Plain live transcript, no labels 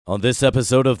On this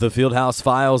episode of the Fieldhouse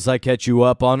Files, I catch you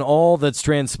up on all that's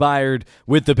transpired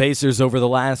with the Pacers over the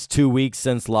last 2 weeks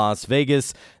since Las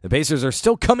Vegas. The Pacers are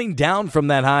still coming down from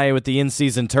that high with the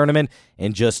in-season tournament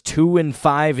and just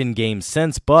 2-5 in games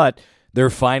since, but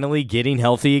they're finally getting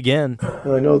healthy again.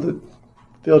 I know that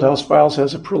Fieldhouse Files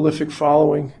has a prolific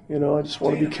following. I just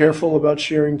want to be careful about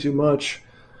sharing too much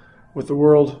with the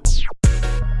world.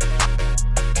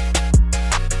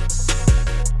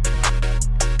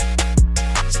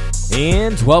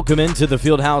 And welcome into the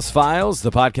Fieldhouse Files,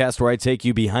 the podcast where I take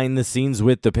you behind the scenes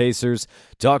with the Pacers,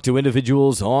 talk to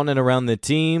individuals on and around the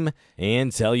team,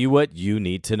 and tell you what you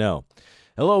need to know.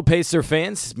 Hello, Pacer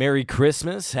fans. Merry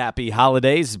Christmas. Happy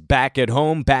holidays. Back at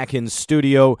home, back in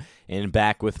studio, and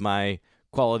back with my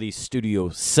quality studio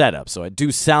setup. So I do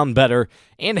sound better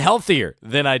and healthier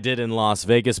than I did in Las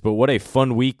Vegas, but what a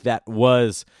fun week that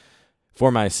was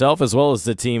for myself as well as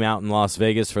the team out in Las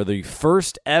Vegas for the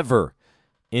first ever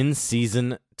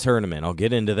in-season tournament. I'll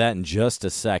get into that in just a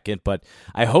second, but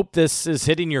I hope this is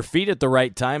hitting your feet at the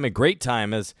right time, a great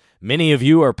time, as many of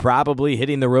you are probably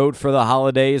hitting the road for the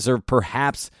holidays, or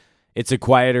perhaps it's a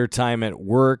quieter time at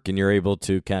work and you're able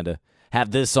to kind of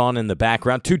have this on in the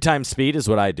background. 2x speed is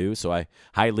what I do, so I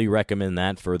highly recommend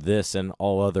that for this and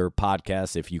all other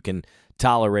podcasts if you can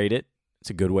tolerate it. It's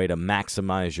a good way to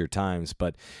maximize your times.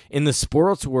 But in the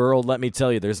sports world, let me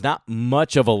tell you, there's not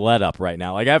much of a let-up right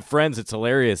now. Like, I have friends, it's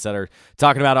hilarious, that are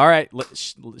talking about, all right,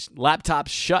 laptops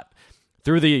shut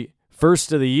through the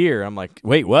first of the year. I'm like,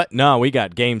 wait, what? No, we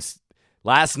got games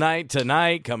last night,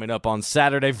 tonight, coming up on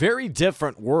Saturday. Very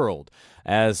different world.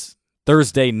 As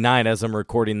Thursday night, as I'm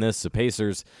recording this, the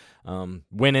Pacers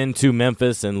went into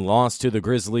Memphis and lost to the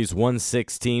Grizzlies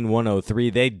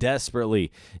 116-103. They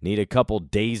desperately need a couple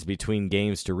days between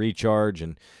games to recharge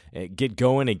and get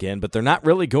going again, but they're not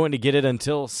really going to get it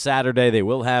until Saturday. They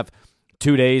will have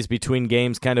 2 days between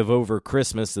games kind of over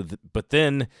Christmas, but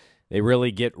then they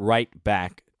really get right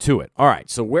back to it. All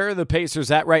right, so where are the Pacers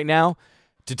at right now?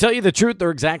 To tell you the truth, they're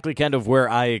exactly kind of where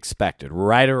I expected,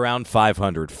 right around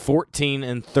 500,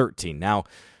 14-13. Now,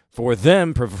 for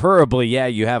them, preferably,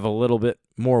 you have a little bit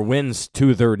more wins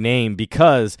to their name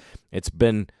because it's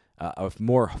been a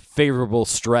more favorable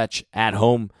stretch at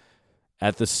home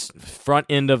at the front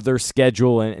end of their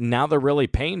schedule, and now they're really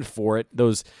paying for it,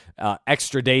 those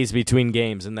extra days between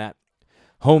games and that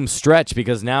home stretch,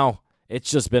 because now it's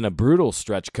just been a brutal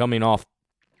stretch coming off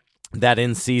that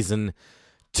in-season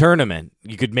tournament.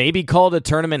 You could maybe call it a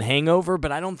tournament hangover,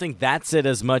 but I don't think that's it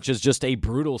as much as just a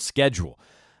brutal schedule.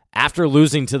 After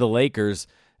losing to the Lakers,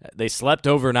 they slept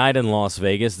overnight in Las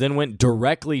Vegas, then went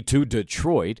directly to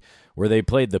Detroit, where they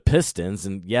played the Pistons.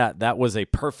 And, that was a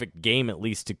perfect game, at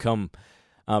least, to come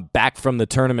back from the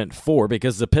tournament for,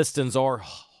 because the Pistons are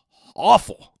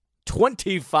awful.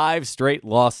 25 straight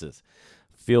losses.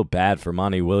 Feel bad for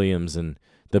Monty Williams and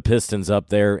the Pistons up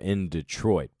there in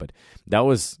Detroit. But that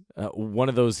was one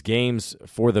of those games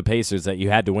for the Pacers that you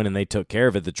had to win, and they took care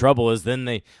of it. The trouble is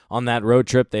then on that road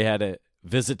trip, they had a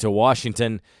visit to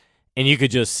Washington, and you could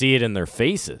just see it in their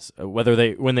faces,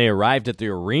 when they arrived at the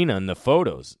arena in the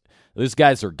photos. Those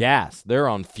guys are gassed. They're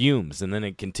on fumes. And then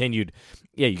it continued.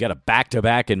 You got a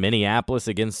back-to-back in Minneapolis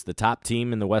against the top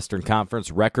team in the Western Conference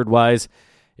record-wise.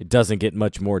 It doesn't get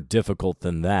much more difficult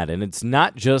than that. And it's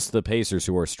not just the Pacers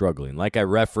who are struggling. Like I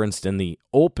referenced in the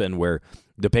open, where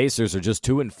the Pacers are just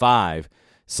 2-5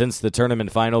 since the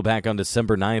tournament final back on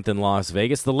December 9th in Las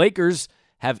Vegas. The Lakers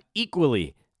have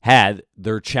equally had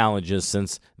their challenges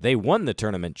since they won the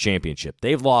tournament championship.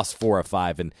 They've lost 4 of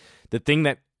 5, and the thing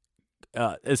that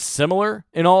is similar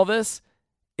in all this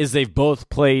is they've both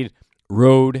played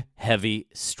road-heavy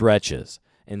stretches.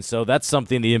 And so that's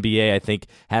something the NBA, I think,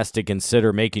 has to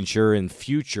consider, making sure in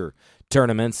future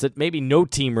tournaments that maybe no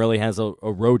team really has a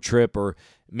road trip or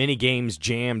many games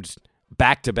jammed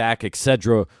back-to-back,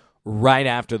 etc., right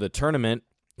after the tournament,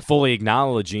 fully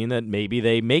acknowledging that maybe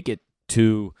they make it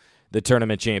to the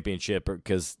tournament championship,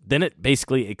 because then it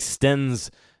basically extends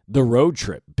the road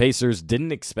trip. Pacers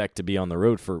didn't expect to be on the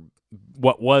road for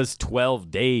what was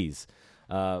 12 days,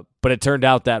 but it turned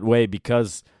out that way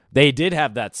because they did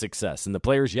have that success, and the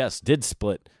players, did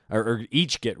split, or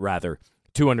each get,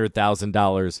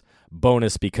 $200,000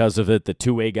 bonus because of it. The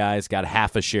two-way guys got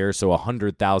half a share, so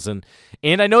 $100,000.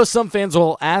 And I know some fans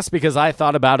will ask, because I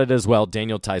thought about it as well.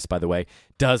 Daniel Tice, by the way,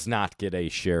 does not get a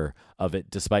share of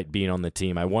it despite being on the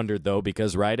team. I wondered, though,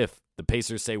 because, if the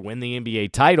Pacers say win the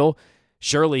NBA title,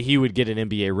 surely he would get an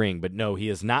NBA ring. But no, he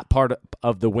is not part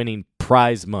of the winning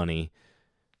prize money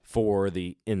for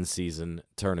the in-season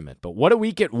tournament. But what a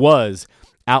week it was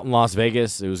out in Las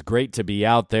Vegas. It was great to be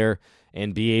out there.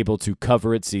 and be able to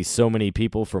cover it, see so many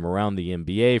people from around the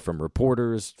NBA, from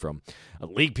reporters, from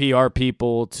league PR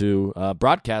people to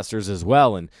broadcasters as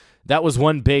well. And that was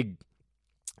one big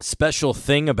special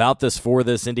thing about this for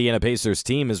this Indiana Pacers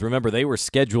team is, remember, they were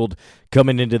scheduled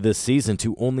coming into this season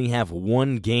to only have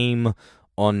one game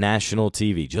on national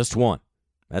TV, just one.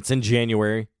 That's in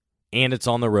January, and it's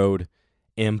on the road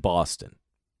in Boston.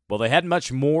 Well, they had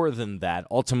much more than that,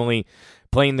 ultimately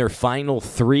playing their final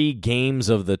 3 games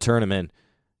of the tournament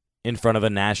in front of a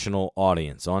national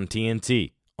audience on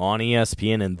TNT, on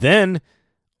ESPN, and then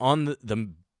on the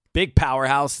big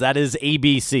powerhouse that is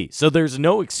ABC. So there's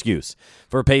no excuse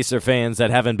for Pacer fans that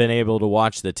haven't been able to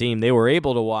watch the team. They were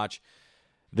able to watch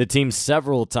the team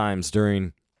several times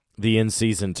during the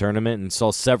in-season tournament and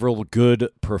saw several good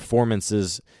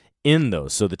performances in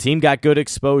those. So the team got good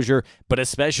exposure, but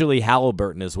especially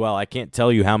Halliburton as well. I can't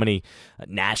tell you how many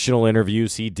national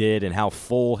interviews he did and how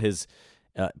full his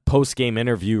post-game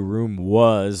interview room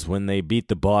was when they beat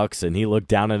the Bucks, and he looked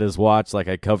down at his watch like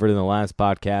I covered in the last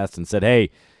podcast and said,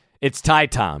 "Hey, it's tie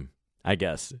time," I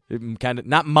guess. Kind of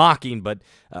not mocking, but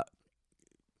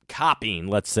copying,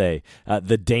 let's say,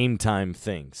 the Dame time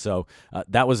thing. So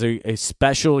that was a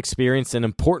special experience, an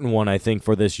important one, I think,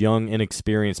 for this young,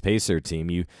 inexperienced Pacer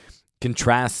team. You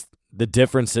contrast the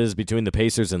differences between the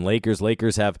Pacers and Lakers.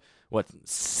 Lakers have,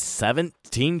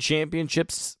 17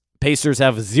 championships? Pacers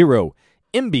have 0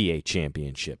 NBA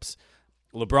championships.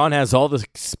 LeBron has all the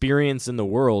experience in the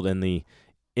world in the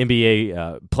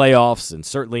NBA playoffs and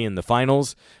certainly in the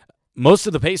finals. Most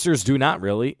of the Pacers do not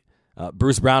really.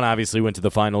 Bruce Brown obviously went to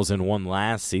the finals and won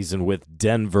last season with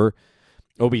Denver.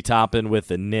 Obi Toppin with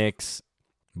the Knicks.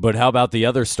 But how about the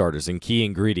other starters and key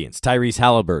ingredients? Tyrese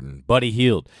Halliburton, Buddy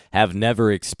Hield have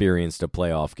never experienced a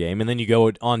playoff game. And then you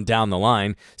go on down the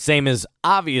line. Same is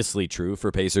obviously true for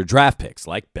Pacer draft picks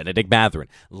like Benedict Mathurin,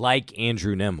 like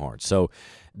Andrew Nembhard. So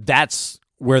that's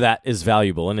where that is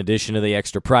valuable. In addition to the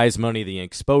extra prize money, the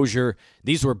exposure,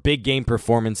 these were big game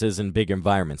performances in big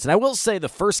environments. And I will say the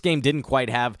first game didn't quite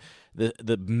have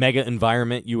the mega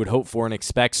environment you would hope for and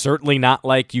expect. Certainly not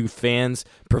like you fans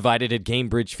provided at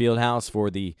Gainbridge Fieldhouse for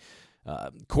the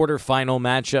quarterfinal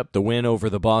matchup, the win over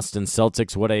the Boston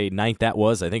Celtics. What a night that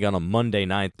was. I think on a Monday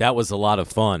night, that was a lot of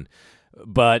fun.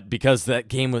 But because that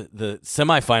game, the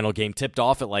semifinal game, tipped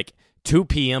off at like 2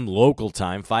 p.m. local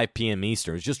time, 5 p.m.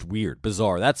 Eastern. It's just weird,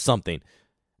 bizarre. That's something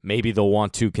maybe they'll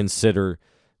want to consider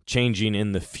changing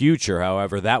in the future.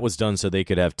 However, that was done so they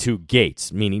could have 2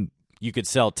 gates, meaning you could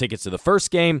sell tickets to the first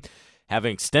game, have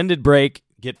an extended break,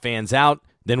 get fans out,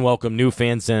 then welcome new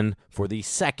fans in for the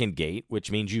second gate, which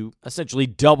means you essentially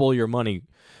double your money,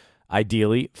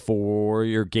 ideally, for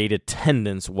your gate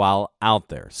attendance while out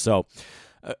there. So,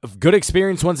 a good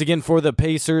experience once again for the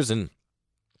Pacers, and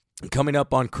coming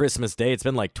up on Christmas Day, it's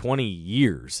been like 20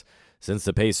 years since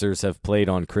the Pacers have played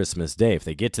on Christmas Day. If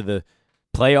they get to the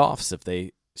playoffs, if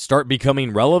they start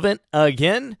becoming relevant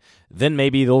again, then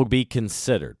maybe they'll be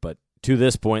considered. But to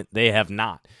this point, they have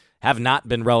not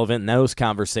been relevant in those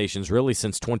conversations really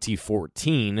since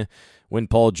 2014 when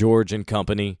Paul George and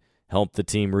company helped the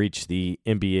team reach the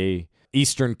NBA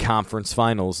Eastern Conference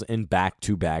Finals in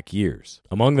back-to-back years.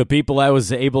 Among the people I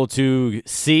was able to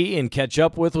see and catch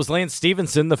up with was Lance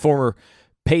Stevenson, the former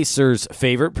Pacers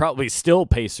favorite, probably still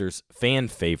Pacers fan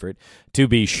favorite, to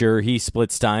be sure. He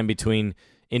splits time between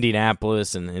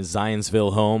Indianapolis and his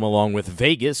Zionsville home, along with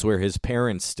Vegas, where his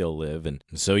parents still live. And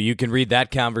so you can read that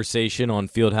conversation on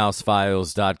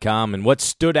fieldhousefiles.com. And what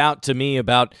stood out to me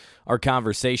about our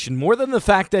conversation, more than the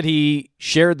fact that he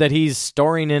shared that he's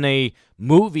starring in a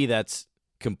movie that's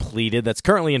completed, that's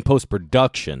currently in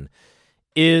post-production,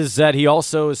 is that he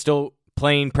also is still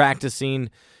playing, practicing,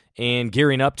 and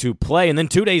gearing up to play. And then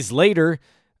 2 days later,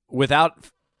 without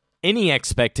any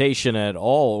expectation at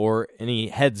all or any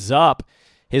heads up,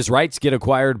 his rights get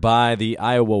acquired by the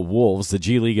Iowa Wolves, the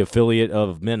G League affiliate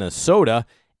of Minnesota,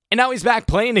 and now he's back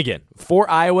playing again for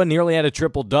Iowa, nearly had a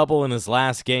triple-double in his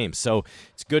last game. So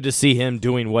it's good to see him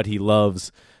doing what he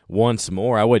loves once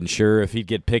more. I wasn't sure if he'd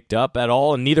get picked up at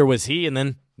all, and neither was he. And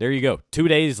then there you go, 2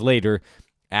 days later,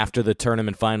 after the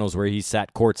tournament finals where he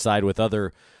sat courtside with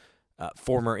other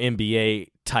former NBA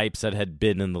types that had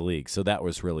been in the league. So that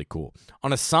was really cool.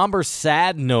 On a somber,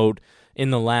 sad note, in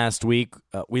the last week,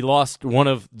 we lost one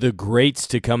of the greats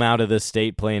to come out of this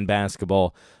state playing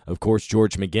basketball. Of course,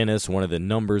 George McGinnis, one of the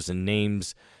numbers and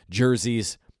names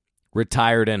jerseys,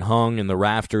 retired and hung in the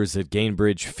rafters at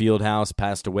Gainbridge Fieldhouse,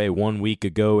 passed away 1 week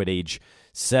ago at age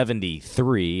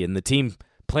 73. And the team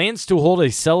plans to hold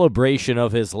a celebration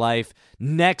of his life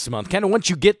next month. Kind of once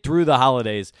you get through the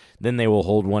holidays, then they will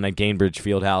hold one at Gainbridge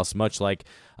Fieldhouse, much like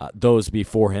those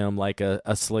before him, like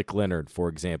a Slick Leonard, for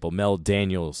example, Mel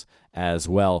Daniels as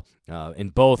well.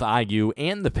 And both IU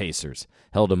and the Pacers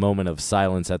held a moment of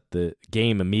silence at the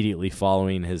game immediately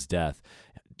following his death.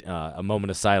 A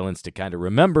moment of silence to kind of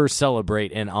remember,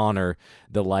 celebrate, and honor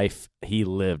the life he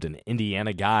lived. An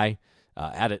Indiana guy,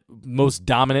 had it most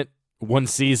dominant one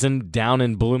season down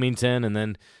in Bloomington, and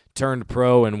then turned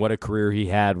pro, and what a career he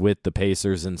had with the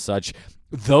Pacers and such.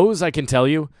 Those, I can tell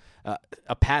you,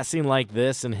 a passing like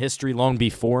this in history long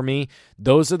before me,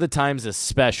 those are the times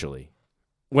especially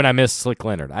when I miss Slick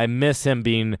Leonard. I miss him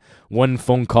being one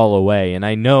phone call away, and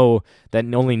I know that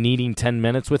only needing 10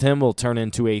 minutes with him will turn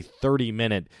into a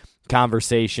 30-minute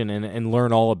conversation and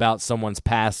learn all about someone's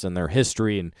past and their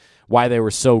history and why they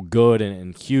were so good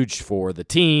and huge for the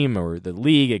team or the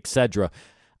league, etc.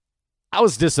 I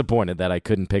was disappointed that I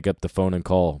couldn't pick up the phone and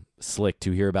call Slick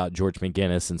to hear about George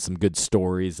McGinnis and some good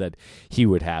stories that he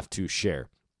would have to share.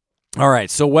 All right,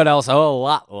 so what else? Oh, a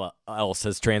lot else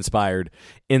has transpired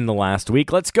in the last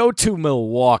week. Let's go to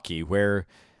Milwaukee, where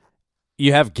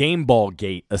you have game ball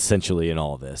gate essentially in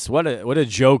all this. What a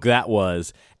joke that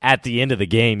was at the end of the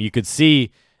game. You could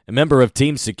see a member of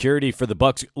team security for the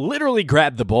Bucks literally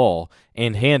grab the ball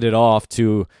and hand it off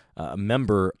to a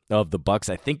member of the Bucks.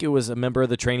 I think it was a member of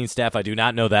the training staff. I do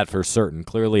not know that for certain.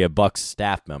 Clearly a Bucks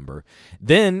staff member.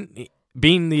 Then,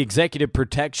 being the executive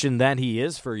protection that he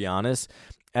is for Giannis,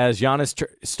 as Giannis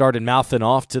started mouthing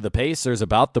off to the Pacers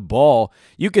about the ball,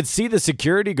 you could see the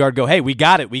security guard go, "Hey, we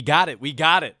got it, we got it, we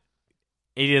got it."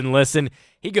 He didn't listen.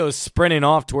 He goes sprinting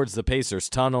off towards the Pacers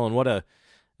tunnel, and what a,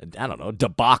 I don't know,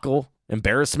 debacle,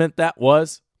 embarrassment that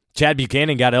was. Chad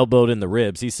Buchanan got elbowed in the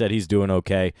ribs. He said he's doing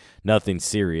okay, nothing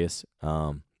serious.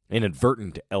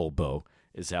 Inadvertent elbow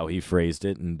is how he phrased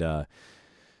it, and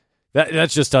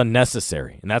that's just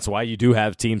unnecessary, and that's why you do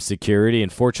have team security.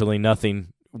 And fortunately,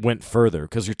 nothing went further,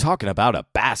 because you're talking about a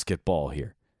basketball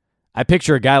here. I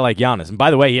picture a guy like Giannis, and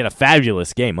by the way, he had a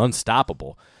fabulous game,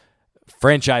 unstoppable,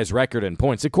 franchise record in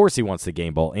points. Of course he wants the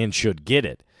game ball and should get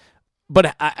it.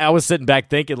 But I was sitting back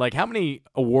thinking, like, how many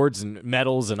awards and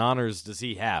medals and honors does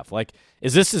he have? Like,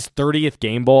 is this his 30th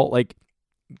game ball? Like,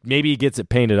 maybe he gets it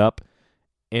painted up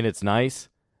and it's nice.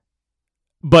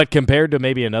 But compared to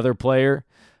maybe another player,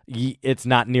 it's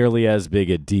not nearly as big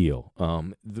a deal.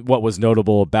 What was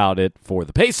notable about it for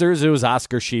the Pacers, it was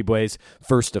Oscar Tshiebwe's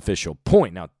first official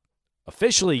point. Now,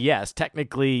 officially, yes.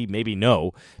 Technically, maybe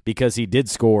no, because he did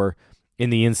score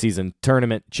in the in-season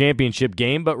tournament championship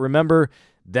game. But remember,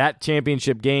 that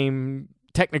championship game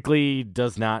technically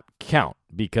does not count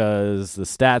because the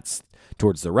stats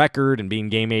towards the record and being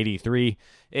game 83,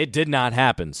 it did not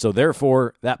happen. So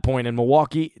therefore, that point in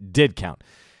Milwaukee did count.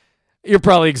 You're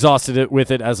probably exhausted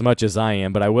with it as much as I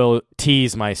am, but I will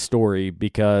tease my story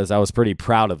because I was pretty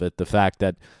proud of it. The fact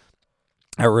that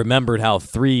I remembered how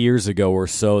 3 years ago or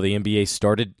so the NBA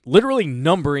started literally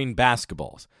numbering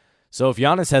basketballs. So if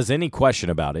Giannis has any question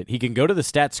about it, he can go to the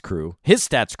stats crew, his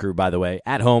stats crew, by the way,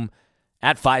 at home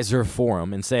at Pfizer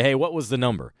Forum and say, hey, what was the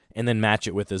number? And then match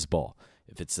it with his ball.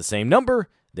 If it's the same number,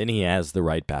 then he has the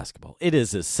right basketball. It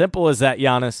is as simple as that,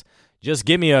 Giannis. Just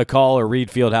give me a call or read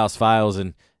Fieldhouse Files,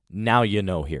 and now you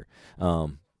know here.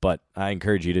 But I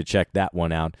encourage you to check that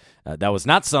one out. That was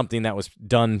not something that was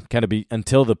done kind of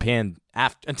until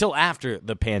after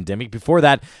the pandemic. Before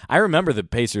that, I remember the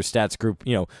Pacers stats group.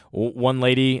 You know, one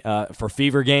lady for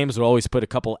fever games would always put a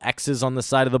couple X's on the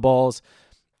side of the balls.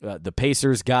 The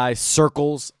Pacers guy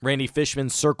circles. Randy Fishman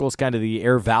circles kind of the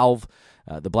air valve,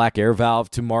 the black air valve,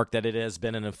 to mark that it has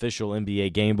been an official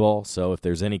NBA game ball. So if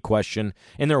there's any question,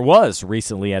 and there was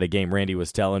recently at a game, Randy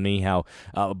was telling me how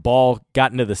a ball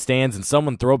got into the stands and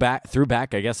someone threw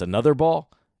back, I guess, another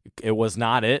ball. It was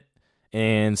not it,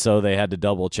 and so they had to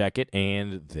double check it,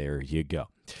 and there you go.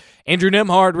 Andrew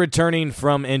Nembhard returning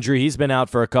from injury. He's been out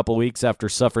for a couple weeks after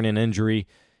suffering an injury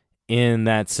in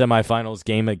that semifinals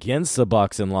game against the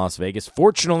Bucks in Las Vegas.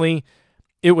 Fortunately,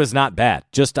 it was not bad,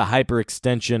 just a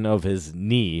hyperextension of his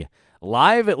knee.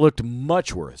 Live, it looked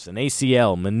much worse, an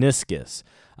ACL, meniscus,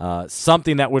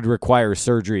 something that would require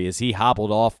surgery as he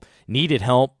hobbled off, needed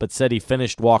help, but said he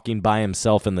finished walking by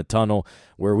himself in the tunnel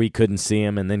where we couldn't see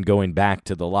him, and then going back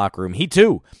to the locker room. He,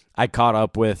 too, I caught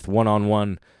up with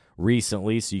one-on-one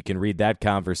recently, so you can read that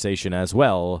conversation as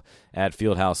well at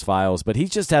Fieldhouse Files. But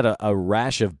he's just had a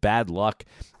rash of bad luck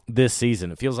this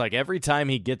season. It feels like every time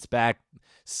he gets back,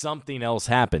 something else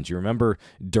happens. You remember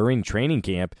during training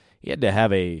camp, he had to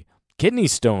have a kidney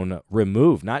stone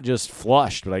removed, not just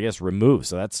flushed, but I guess removed.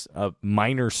 So that's a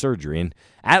minor surgery. And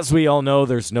as we all know,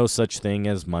 there's no such thing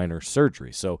as minor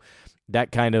surgery. So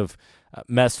that kind of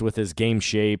messed with his game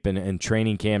shape and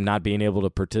training camp, not being able to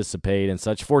participate and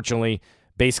such. Fortunately,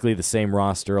 basically the same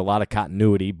roster, a lot of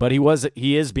continuity, but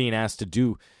he is being asked to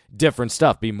do different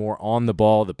stuff, be more on the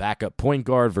ball, the backup point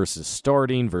guard versus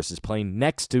starting versus playing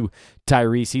next to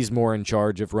Tyrese. He's more in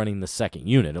charge of running the second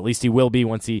unit. At least he will be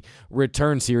once he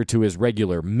returns here to his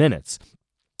regular minutes.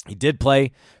 He did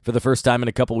play for the first time in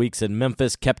a couple weeks in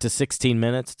Memphis, kept to 16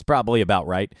 minutes. It's probably about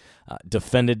right.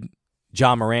 Defended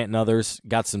John Morant and others,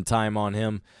 got some time on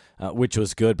him, which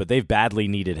was good, but they've badly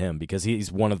needed him because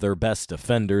he's one of their best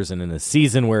defenders, and in a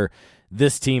season where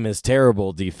this team is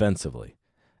terrible defensively,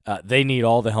 they need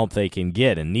all the help they can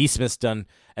get, and Neesmith's done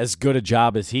as good a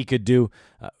job as he could do.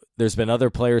 There's been other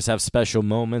players have special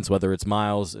moments, whether it's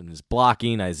Miles and his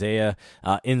blocking, Isaiah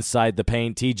inside the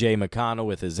paint, TJ McConnell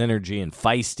with his energy and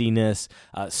feistiness,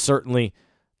 certainly.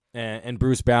 And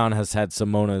Bruce Brown has had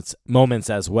some moments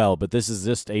as well, but this is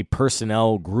just a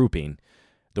personnel grouping.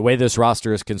 The way this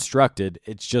roster is constructed,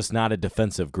 it's just not a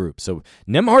defensive group. So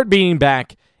Nembhard being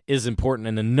back is important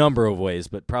in a number of ways,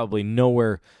 but probably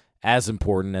nowhere as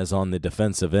important as on the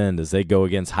defensive end as they go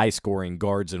against high-scoring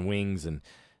guards and wings, and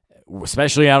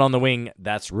especially out on the wing,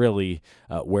 that's really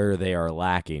where they are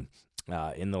lacking.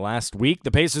 In the last week,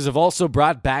 the Pacers have also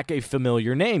brought back a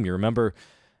familiar name. You remember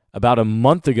about a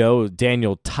month ago,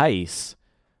 Daniel Tice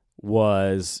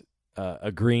was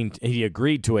agreed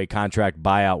to a contract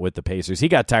buyout with the Pacers. He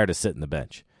got tired of sitting the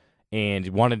bench and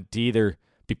wanted to either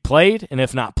be played, and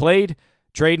if not played,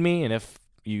 trade me. And if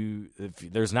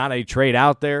there's not a trade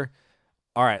out there,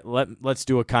 all right, let's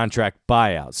do a contract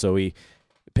buyout. So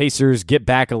Pacers get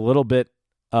back a little bit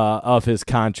of his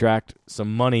contract,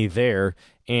 some money there,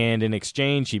 and in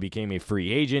exchange, he became a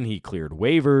free agent. He cleared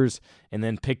waivers and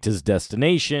then picked his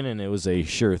destination, and it was a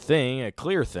sure thing, a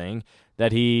clear thing,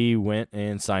 that he went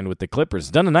and signed with the Clippers.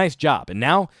 Done a nice job, and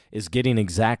now is getting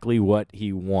exactly what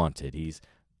he wanted. He's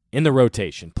in the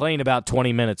rotation, playing about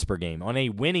 20 minutes per game on a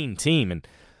winning team, and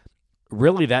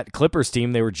really that Clippers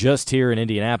team, they were just here in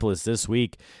Indianapolis this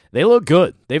week. They look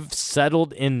good. They've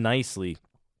settled in nicely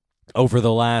over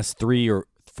the last 3 or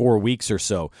 4 weeks or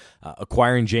so,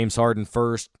 acquiring James Harden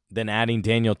first, then adding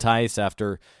Daniel Tice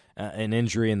after an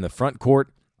injury in the front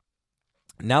court.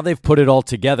 Now they've put it all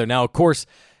together. Now, of course,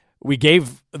 we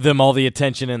gave them all the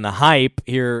attention and the hype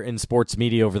here in sports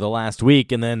media over the last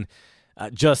week, and then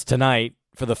just tonight,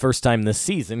 for the first time this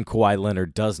season, Kawhi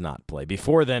Leonard does not play.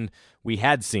 Before then, we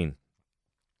had seen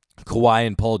Kawhi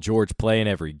and Paul George play in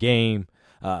every game,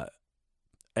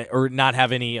 or not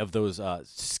have any of those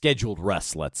scheduled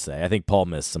rests, let's say. I think Paul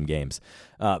missed some games.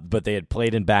 But they had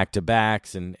played in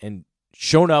back-to-backs and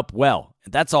shown up well.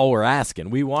 That's all we're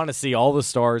asking. We want to see all the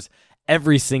stars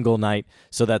every single night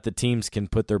so that the teams can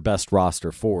put their best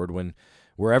roster forward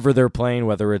wherever they're playing,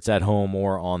 whether it's at home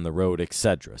or on the road,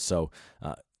 etc. So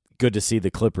good to see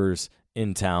the Clippers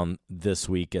in town this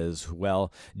week as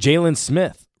well. Jalen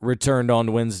Smith returned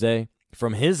on Wednesday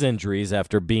from his injuries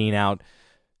after being out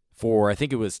for, I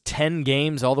think it was 10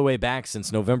 games all the way back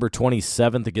since November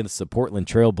 27th against the Portland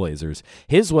Trail Blazers.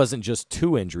 His wasn't just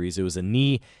 2 injuries. It was a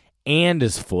knee and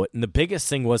his foot, and the biggest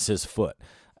thing was his foot.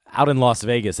 Out in Las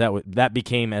Vegas, that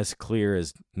became as clear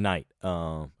as night.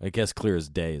 I guess clear as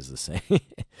day is the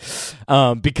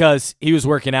same. Because he was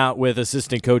working out with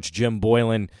assistant coach Jim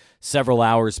Boylan several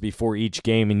hours before each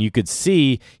game, and you could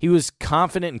see he was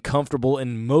confident and comfortable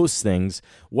in most things.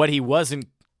 What he wasn't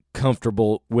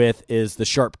comfortable with is the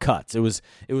sharp cuts. It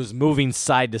was moving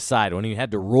side to side when he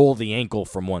had to roll the ankle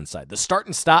from one side. The start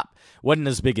and stop wasn't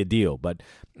as big a deal, but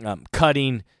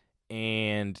cutting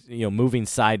and moving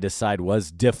side to side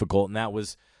was difficult, and that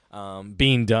was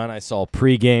being done. I saw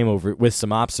pregame over with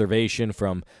some observation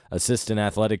from assistant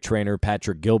athletic trainer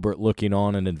Patrick Gilbert looking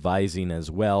on and advising as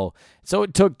well. So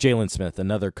it took Jalen Smith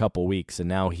another couple weeks, and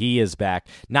now he is back,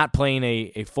 not playing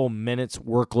a full minutes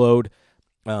workload.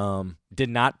 Did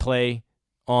not play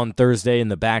on Thursday in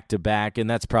the back-to-back, and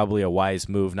that's probably a wise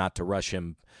move not to rush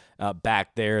him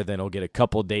back there. Then he'll get a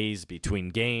couple days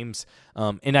between games.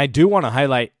 And I do want to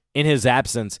highlight, in his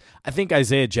absence, I think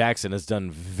Isaiah Jackson has done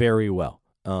very well.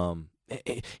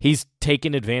 He's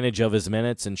taken advantage of his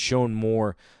minutes and shown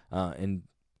more, and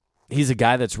he's a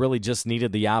guy that's really just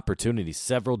needed the opportunity.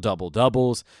 Several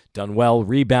double-doubles, done well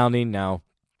rebounding. Now,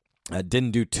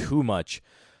 didn't do too much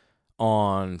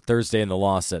on Thursday in the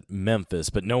loss at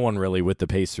Memphis, but no one really with the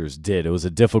Pacers did. It was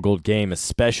a difficult game,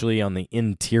 especially on the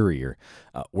interior,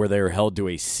 where they were held to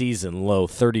a season-low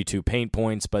 32 paint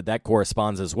points, but that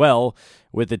corresponds as well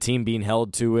with the team being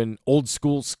held to an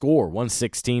old-school score,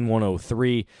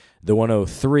 116-103. The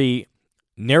 103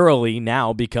 narrowly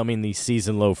now becoming the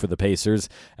season-low for the Pacers,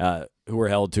 who were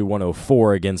held to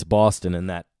 104 against Boston in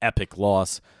that epic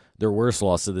loss, their worst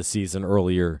loss of the season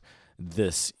earlier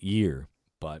this year.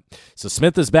 But so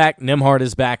Smith is back, Nembhard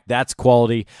is back. That's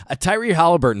quality. Tyree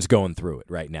Halliburton's going through it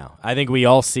right now. I think we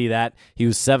all see that. He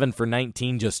was 7 for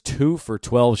 19, just 2 for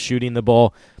 12 shooting the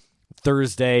ball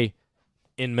Thursday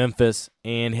in Memphis,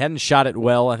 and hadn't shot it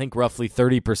well. I think roughly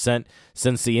 30%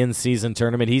 since the in-season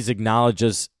tournament. He's acknowledged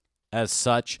as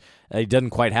such. He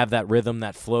doesn't quite have that rhythm,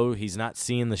 that flow. He's not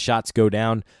seeing the shots go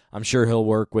down. I'm sure he'll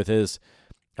work with his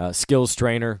skills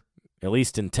trainer, at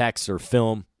least in text or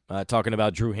film. Talking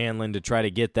about Drew Hanlon to try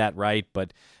to get that right,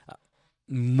 but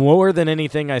more than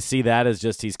anything, I see that as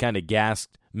just he's kind of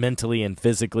gassed mentally and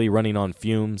physically, running on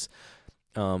fumes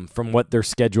from what their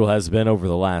schedule has been over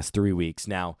the last 3 weeks.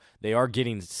 Now, they are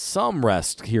getting some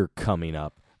rest here coming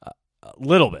up, a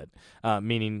little bit,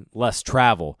 meaning less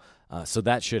travel, so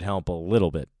that should help a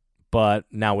little bit. But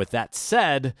now with that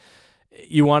said,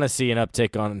 you want to see an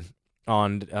uptick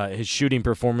on his shooting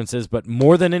performances, but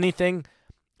more than anything,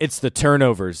 it's the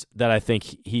turnovers that I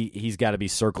think he's got to be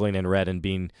circling in red and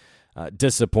being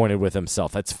disappointed with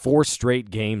himself. That's 4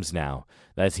 straight games now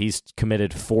that he's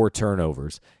committed 4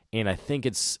 turnovers. And I think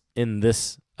it's in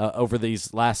this over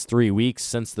these last 3 weeks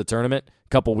since the tournament,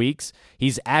 couple weeks,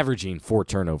 he's averaging 4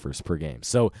 turnovers per game.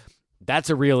 So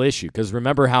that's a real issue because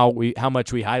remember how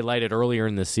much we highlighted earlier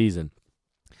in the season.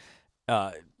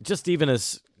 Just even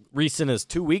as recent as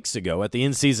 2 weeks ago at the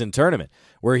in-season tournament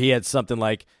where he had something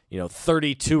like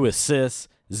 32 assists,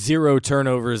 0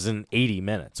 turnovers in 80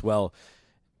 minutes. Well,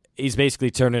 he's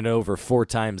basically turning it over 4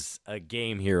 times a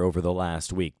game here over the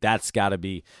last week. That's got to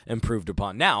be improved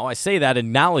upon. Now, I say that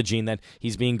acknowledging that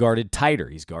he's being guarded tighter.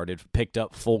 He's picked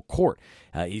up full court.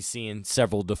 He's seeing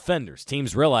several defenders.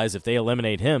 Teams realize if they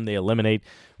eliminate him, they eliminate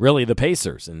really the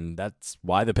Pacers, and that's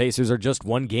why the Pacers are just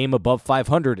 1 game above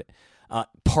 500,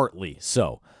 partly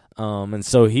so. And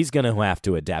so he's going to have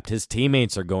to adapt. His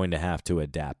teammates are going to have to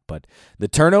adapt. But the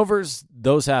turnovers,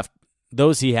 those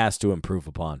he has to improve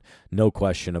upon. No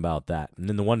question about that. And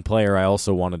then the one player I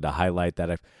also wanted to highlight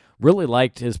that I've really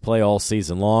liked his play all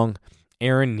season long,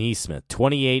 Aaron Nesmith,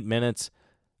 28 minutes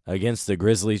against the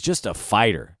Grizzlies, just a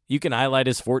fighter. You can highlight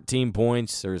his 14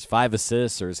 points or his 5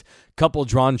 assists or his couple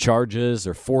drawn charges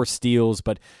or 4 steals,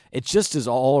 but it's just his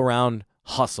all-around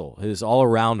hustle, his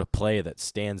all-around play that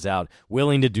stands out,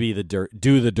 willing to do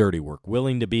the dirty work,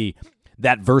 willing to be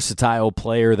that versatile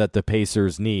player that the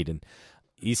Pacers need. And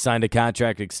he signed a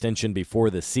contract extension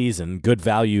before the season, good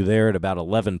value there at about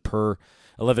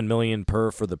 $11 million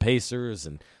per for the Pacers.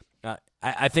 And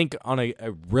I think on a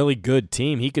really good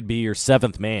team, he could be your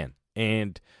 7th man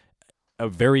and a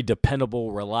very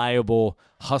dependable, reliable,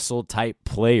 hustle-type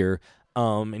player.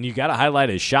 And you got to highlight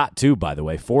his shot, too, by the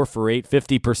way. 4 for 8,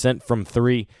 50% from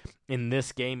 3. In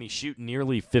this game, he's shooting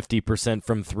nearly 50%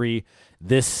 from 3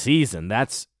 this season.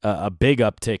 That's a big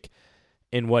uptick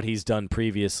in what he's done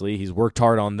previously. He's worked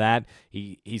hard on that.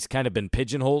 He's kind of been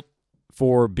pigeonholed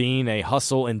for being a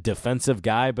hustle and defensive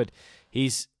guy, but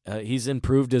he's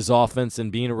improved his offense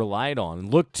and being relied on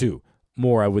and looked to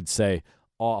more, I would say,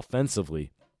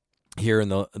 offensively here in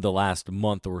the last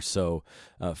month or so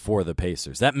for the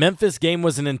Pacers. That Memphis game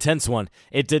was an intense one.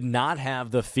 It did not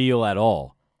have the feel at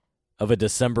all of a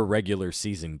December regular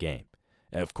season game.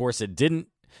 Of course, it didn't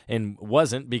and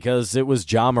wasn't because it was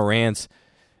Ja Morant's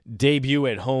debut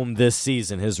at home this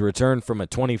season, his return from a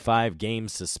 25-game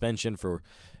suspension for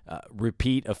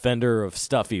repeat offender of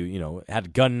stuff. He, had a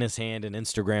gun in his hand and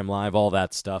Instagram Live, all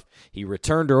that stuff. He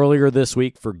returned earlier this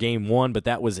week for Game 1, but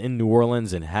that was in New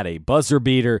Orleans and had a buzzer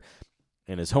beater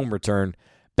in his home return.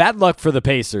 Bad luck for the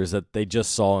Pacers that they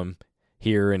just saw him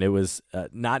here, and it was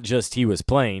not just he was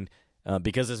playing,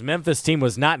 because his Memphis team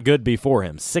was not good before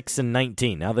him,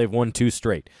 6-19. Now they've won 2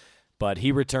 straight. But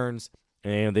he returns,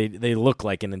 and they look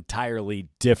like an entirely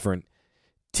different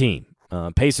team.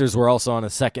 Pacers were also on a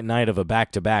second night of a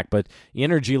back-to-back, but the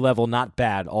energy level not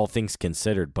bad, all things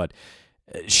considered. But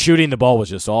shooting the ball was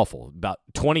just awful. About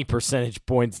 20 percentage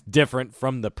points different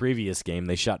from the previous game.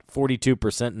 They shot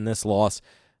 42% in this loss,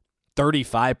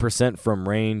 35% from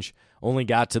range, only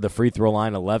got to the free throw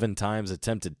line 11 times,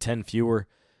 attempted 10 fewer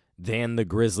than the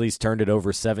Grizzlies, turned it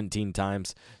over 17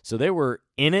 times. So they were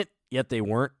in it, yet they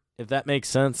weren't, if that makes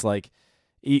sense. Like,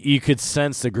 you could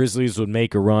sense the Grizzlies would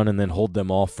make a run and then hold them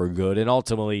off for good, and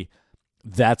ultimately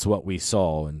that's what we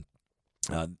saw. And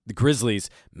The Grizzlies,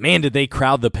 man, did they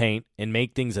crowd the paint and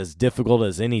make things as difficult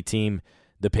as any team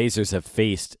the Pacers have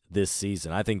faced this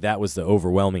season. I think that was the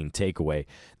overwhelming takeaway.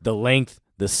 The length,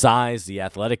 the size, the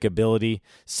athletic ability,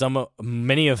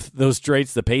 many of those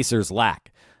traits the Pacers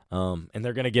lack. And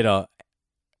they're going to get a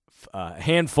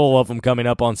handful of them coming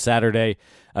up on Saturday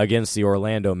against the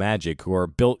Orlando Magic, who are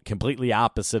built completely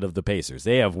opposite of the Pacers.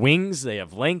 They have wings, they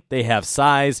have length, they have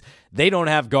size. They don't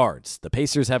have guards. The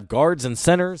Pacers have guards and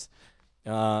centers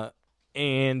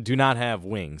and do not have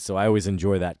wings, so I always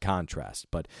enjoy that contrast.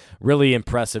 But really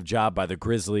impressive job by the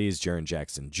Grizzlies, Jaren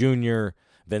Jackson Jr.,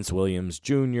 Vince Williams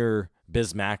Jr.,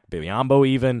 Bismack Biyombo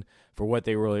even, for what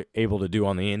they were able to do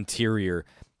on the interior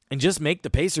and just make the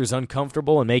Pacers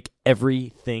uncomfortable and make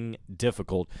everything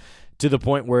difficult to the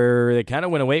point where they kind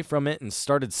of went away from it and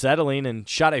started settling and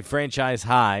shot a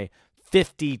franchise-high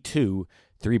 52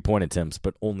 three-point attempts,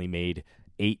 but only made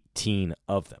 18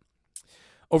 of them.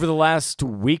 Over the last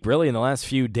week, really in the last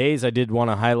few days, I did want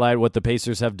to highlight what the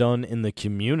Pacers have done in the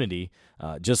community.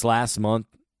 Just last month,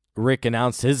 Rick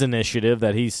announced his initiative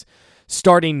that he's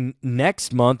starting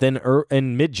next month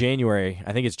in mid-January.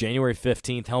 I think it's January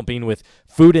 15th, helping with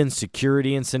food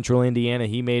insecurity in central Indiana.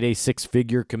 He made a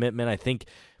six-figure commitment. I think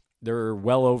they're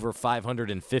well over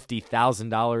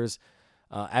 $550,000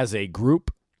 as a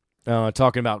group.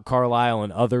 Talking about Carlisle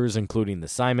and others, including the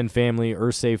Simon family,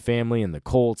 Irsay family, and the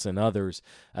Colts and others,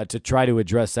 to try to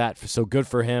address that. So good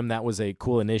for him. That was a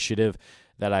cool initiative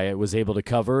that I was able to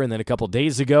cover. And then a couple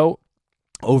days ago,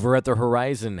 over at the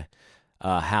Horizon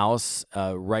House,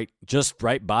 right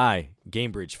by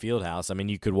Gamebridge Fieldhouse. I mean,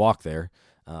 you could walk there,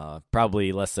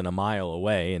 probably less than a mile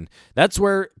away. And that's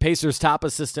where Pacers top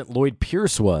assistant Lloyd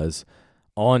Pierce was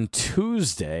on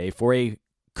Tuesday for a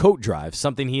coat drive,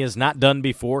 something he has not done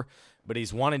before, but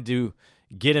he's wanted to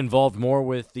get involved more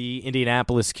with the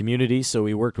Indianapolis community. So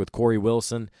he worked with Corey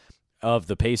Wilson of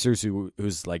the Pacers,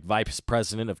 who's like vice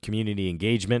president of community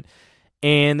engagement.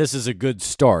 And this is a good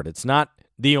start. It's not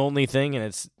the only thing, and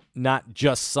it's not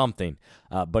just something,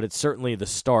 but it's certainly the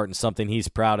start and something he's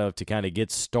proud of to kind of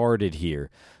get started here.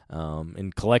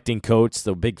 In collecting coats,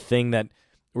 the big thing that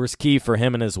was key for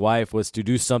him and his wife was to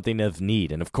do something of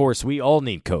need. And, of course, we all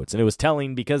need coats. And it was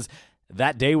telling because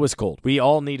that day was cold. We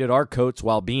all needed our coats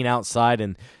while being outside,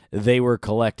 and they were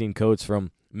collecting coats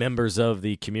from members of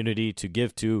the community to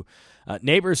give to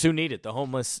neighbors who need it, the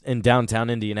homeless in downtown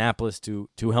Indianapolis, to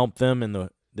help them in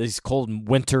these cold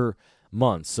winter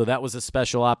months. So that was a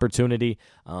special opportunity.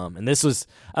 And this was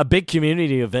a big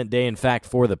community event day, in fact,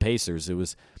 for the Pacers. It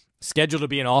was scheduled to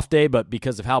be an off day, but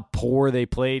because of how poor they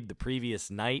played the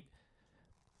previous night,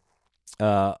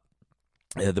 the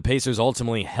Pacers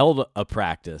ultimately held a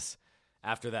practice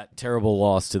after that terrible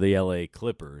loss to the LA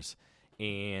Clippers.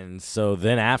 And so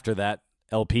then after that,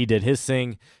 LP did his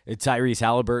thing. Tyrese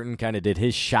Halliburton kind of did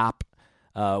his shop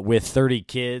with 30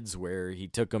 kids, where he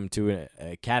took them to an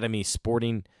Academy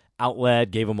sporting outlet,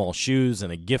 gave them all shoes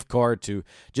and a gift card to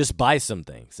just buy some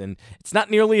things. And it's not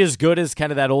nearly as good as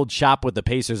kind of that old Shop with the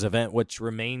Pacers event, which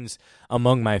remains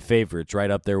among my favorites,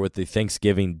 right up there with the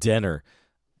Thanksgiving dinner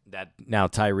that now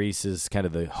Tyrese is kind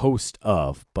of the host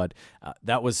of. But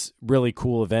that was really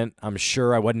cool event. I'm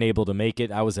sure I wasn't able to make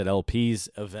it. I was at LP's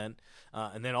event.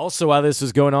 And then also while this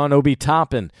was going on, Obi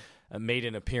Toppin made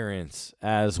an appearance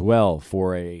as well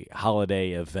for a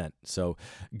holiday event. So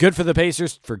good for the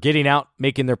Pacers for getting out,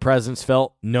 making their presence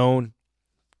felt, known,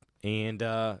 and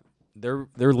they're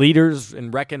leaders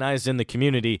and recognized in the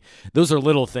community. Those are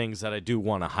little things that I do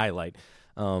want to highlight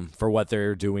for what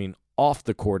they're doing off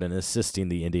the court and assisting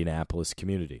the Indianapolis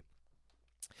community.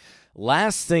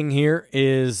 Last thing here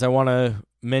is I want to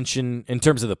mention in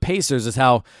terms of the Pacers is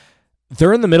how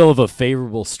they're in the middle of a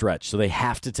favorable stretch, so they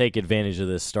have to take advantage of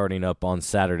this starting up on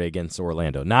Saturday against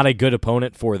Orlando. Not a good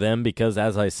opponent for them because,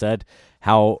 as I said,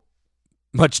 how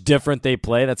much different they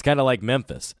play. That's kind of like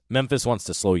Memphis. Memphis wants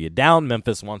to slow you down.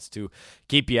 Memphis wants to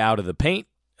keep you out of the paint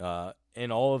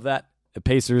and all of that. The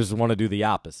Pacers want to do the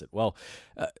opposite. Well,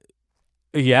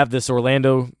 you have this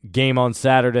Orlando game on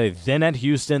Saturday, then at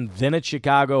Houston, then at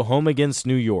Chicago, home against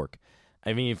New York.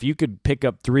 I mean, if you could pick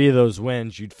up 3 of those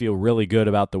wins, you'd feel really good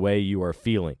about the way you are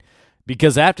feeling.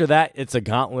 Because after that, it's a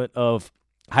gauntlet of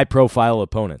high-profile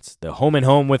opponents. The home and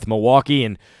home with Milwaukee,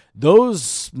 and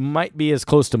those might be as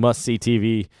close to must-see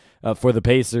TV for the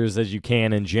Pacers as you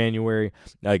can in January.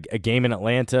 A game in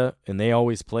Atlanta, and they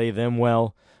always play them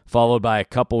well, followed by a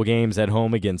couple games at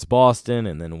home against Boston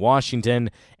and then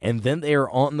Washington. And then they are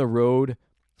on the road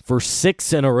for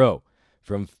 6 in a row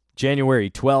from January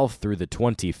 12th through the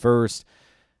 21st,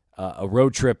 a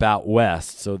road trip out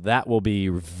west. So that will be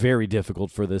very difficult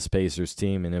for this Pacers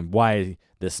team, and then why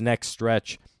this next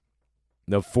stretch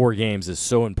the 4 games is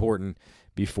so important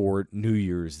before New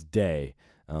Year's Day.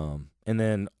 And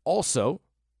then also,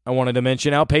 I wanted to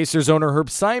mention how Pacers owner Herb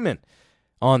Simon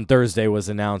on Thursday was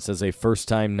announced as a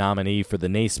first-time nominee for the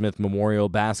Naismith Memorial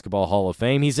Basketball Hall of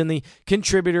Fame. He's in the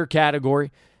contributor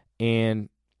category, and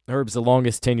Herb's the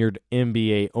longest-tenured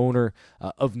NBA owner.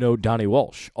 Of note, Donnie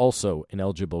Walsh, also an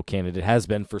eligible candidate, has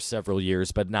been for several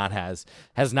years, but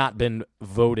has not been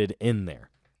voted in there.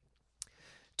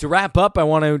 To wrap up, I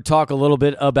want to talk a little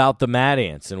bit about the Mad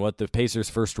Ants and what the Pacers'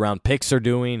 first-round picks are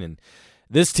doing. And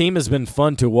this team has been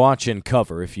fun to watch and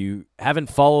cover. If you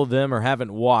haven't followed them or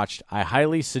haven't watched, I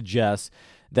highly suggest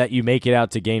that you make it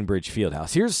out to Gainbridge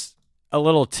Fieldhouse. Here's a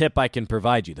little tip I can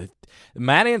provide you. The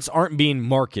Mad Ants aren't being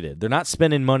marketed. They're not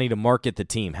spending money to market the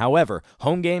team. However,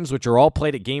 home games, which are all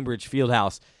played at Gainbridge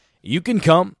Fieldhouse, you can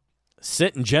come,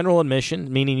 sit in general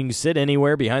admission, meaning you can sit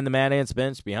anywhere behind the Mad Ants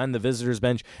bench, behind the visitors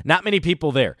bench. Not many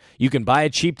people there. You can buy a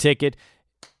cheap ticket,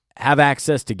 have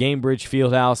access to Gainbridge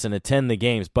Fieldhouse, and attend the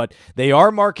games. But they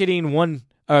are marketing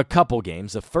a couple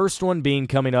games. The first one being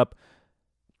coming up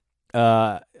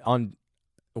on,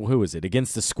 who is it?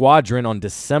 Against the Squadron on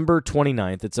December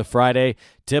 29th. It's a Friday.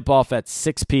 Tip-off at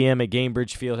 6 p.m. at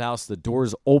Gainbridge Fieldhouse. The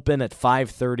doors open at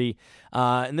 5:30.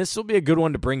 And this will be a good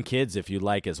one to bring kids if you'd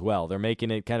like as well. They're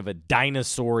making it kind of a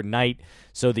dinosaur night.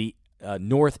 So the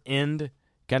north end,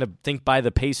 kind of think by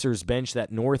the Pacers bench,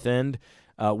 that north end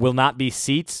will not be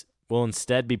seats. Will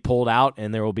instead be pulled out,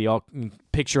 and there will be all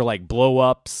picture like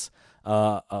blow-ups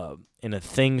and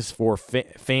things for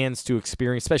fans to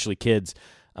experience, especially kids,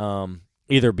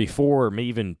 either before or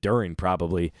even during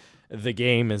probably the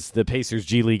game, as the Pacers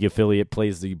G League affiliate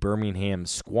plays the Birmingham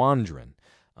Squadron.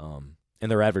 And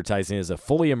they're advertising it as a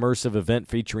fully immersive event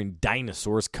featuring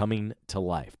dinosaurs coming to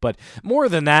life. But more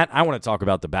than that, I want to talk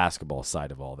about the basketball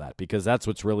side of all that, because that's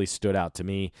what's really stood out to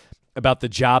me about the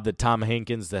job that Tom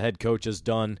Hankins, the head coach, has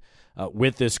done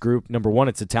with this group. Number one,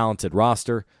 it's a talented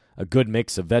roster, a good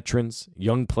mix of veterans,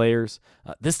 young players.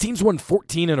 This team's won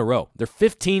 14 in a row. They're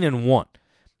 15-1.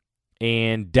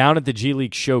 And down at the G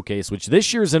League Showcase, which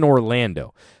this year's in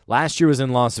Orlando. Last year was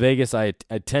in Las Vegas. I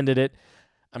attended it.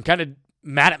 I'm kind of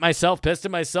mad at myself, pissed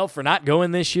at myself for not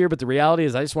going this year, but the reality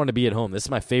is I just want to be at home. This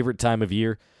is my favorite time of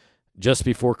year, just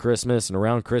before Christmas and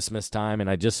around Christmas time, and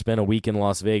I just spent a week in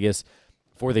Las Vegas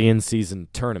for the in-season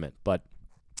tournament. But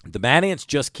the Mad Ants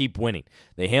just keep winning.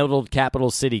 They handled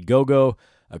Capital City Go-Go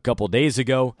a couple days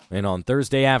ago, and on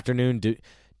Thursday afternoon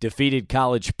defeated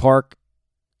College Park,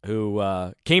 who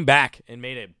came back and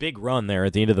made a big run there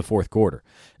at the end of the fourth quarter.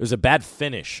 It was a bad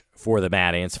finish for the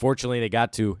Mad Ants. Fortunately, they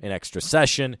got to an extra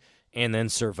session and then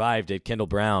survived it. Kendall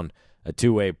Brown, a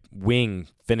two-way wing,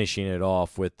 finishing it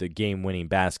off with the game-winning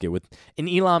basket with an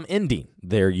Elam ending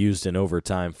there used in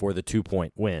overtime for the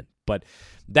 2-point win. But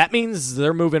that means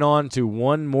they're moving on to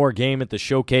one more game at the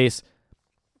Showcase.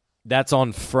 That's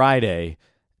on Friday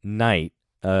night,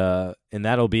 and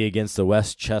that'll be against the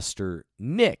Westchester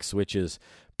Knicks, which is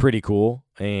pretty cool.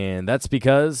 And that's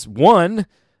because, one,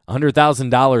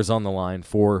 $100,000 on the line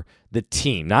for the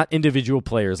team, not individual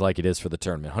players like it is for the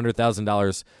tournament.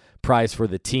 $100,000 prize for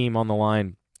the team on the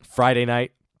line Friday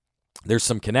night. There's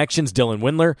some connections. Dylan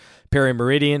Windler, Perry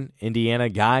Meridian, Indiana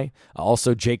guy.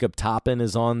 Also, Jacob Toppin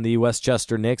is on the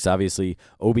Westchester Knicks. Obviously,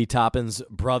 Obi Toppin's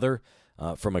brother.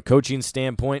 From a coaching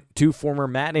standpoint, 2 former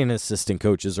Mad Ants assistant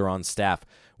coaches are on staff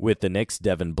with the Knicks,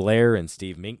 Devin Blair and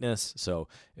Steve Meekness. So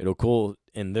it'll cool,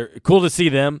 and they're cool to see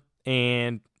them.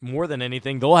 And more than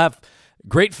anything, they'll have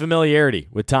great familiarity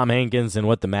with Tom Hankins and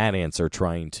what the Mad Ants are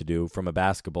trying to do from a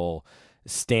basketball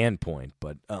standpoint.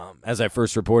 But as I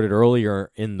first reported earlier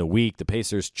in the week, the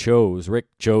Pacers Rick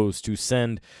chose to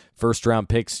send first-round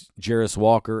picks Jarris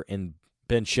Walker and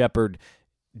Ben Shepherd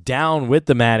down with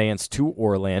the Mad Ants to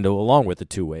Orlando, along with the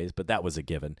two-ways, but that was a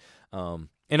given. And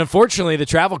unfortunately, the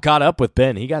travel caught up with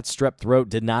Ben. He got strep throat,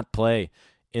 did not play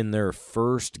in their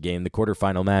first game, the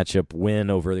quarterfinal matchup win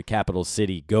over the Capital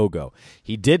City Go-Go.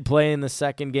 He did play in the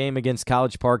second game against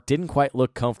College Park, didn't quite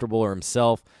look comfortable or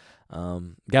himself.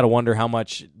 Got to wonder how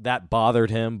much that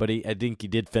bothered him, but I think he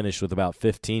did finish with about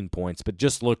 15 points, but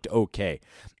just looked okay.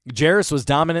 Jarris was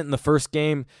dominant in the first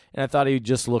game, and I thought he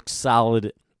just looked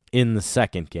solid in the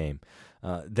second game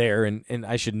there. And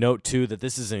I should note, too, that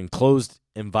this is an enclosed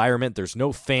environment. There's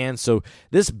no fans, so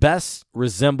this best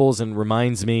resembles and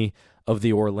reminds me of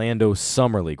the Orlando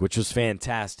Summer League, which was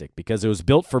fantastic because it was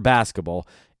built for basketball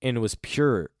and it was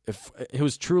pure. It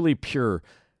was truly pure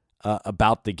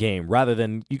about the game, rather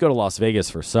than you go to Las Vegas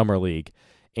for Summer League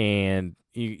and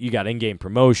you got in-game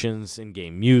promotions,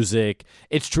 in-game music.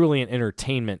 It's truly an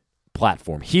entertainment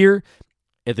platform. Here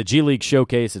at the G League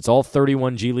Showcase, it's all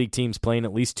 31 G League teams playing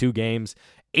at least 2 games.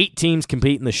 8 teams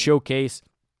compete in the Showcase.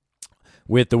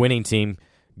 with the winning team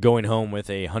going home with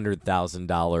a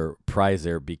 $100,000 prize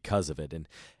there because of it. And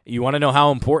you want to know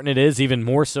how important it is, even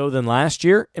more so than last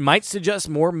year? It might suggest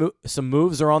some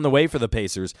moves are on the way for the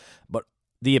Pacers, but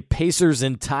the Pacers'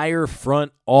 entire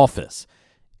front office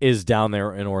is down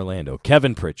there in Orlando.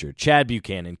 Kevin Pritchard, Chad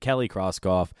Buchanan, Kelly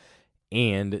Krauskopf,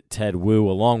 and Ted Wu,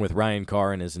 along with Ryan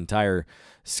Carr and his entire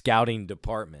scouting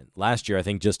department. Last year, I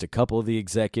think just a couple of the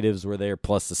executives were there,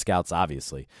 plus the scouts,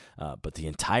 obviously. But the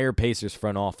entire Pacers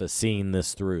front office seeing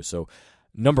this through. So,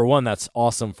 number one, that's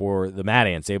awesome for the Mad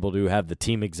Ants, able to have the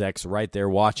team execs right there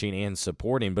watching and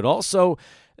supporting. But also,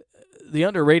 the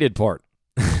underrated part.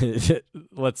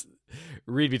 Let's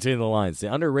read between the lines.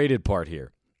 The underrated part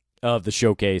here of the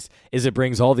showcase is it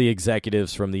brings all the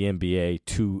executives from the NBA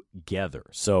together.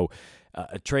 So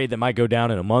a trade that might go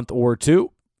down in a month or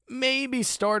two maybe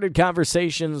started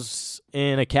conversations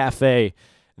in a cafe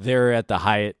there at the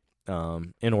Hyatt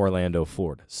in Orlando,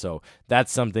 Florida. So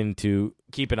that's something to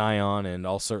keep an eye on, and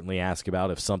I'll certainly ask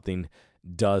about if something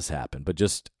does happen. But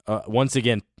just once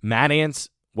again, Mad Ants,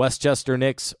 Westchester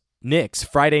Knicks,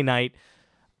 Friday night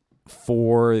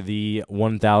for the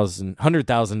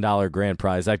 $100,000 grand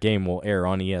prize. That game will air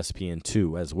on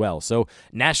ESPN2 as well. So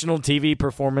national TV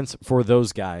performance for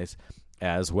those guys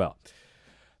as well.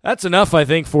 That's enough, I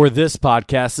think, for this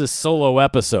podcast, this solo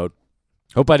episode.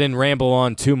 Hope I didn't ramble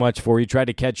on too much for you. Tried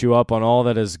to catch you up on all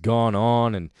that has gone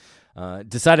on, and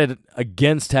decided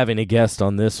against having a guest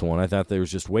on this one. I thought there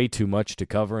was just way too much to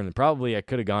cover, and probably I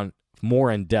could have gone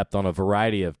more in depth on a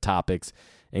variety of topics,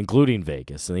 including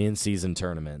Vegas and the in-season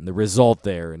tournament and the result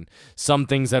there, and some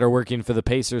things that are working for the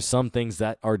Pacers, some things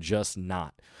that are just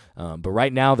not. But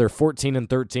right now they're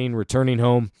 14-13, returning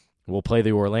home. We'll play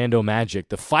the Orlando Magic,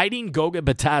 the Fighting Goga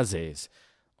Batazes,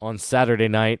 on Saturday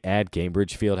night at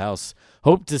Cambridge Fieldhouse.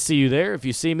 Hope to see you there. If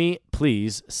you see me,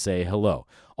 please say hello.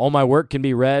 All my work can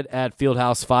be read at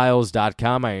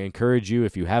fieldhousefiles.com. I encourage you,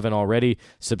 if you haven't already,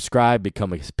 subscribe,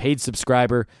 become a paid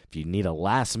subscriber. If you need a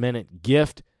last-minute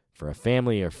gift for a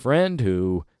family or friend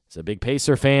who is a big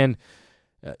Pacer fan,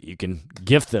 you can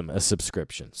gift them a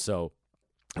subscription. So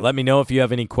let me know if you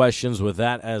have any questions with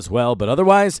that as well. But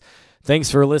otherwise, thanks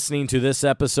for listening to this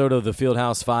episode of the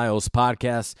Fieldhouse Files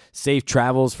podcast. Safe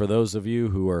travels for those of you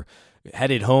who are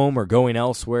headed home or going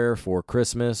elsewhere for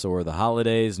Christmas or the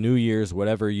holidays, New Year's,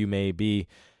 whatever you may be.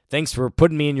 Thanks for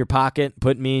putting me in your pocket,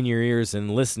 putting me in your ears,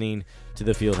 and listening to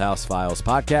the Fieldhouse Files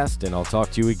podcast. And I'll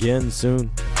talk to you again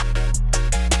soon.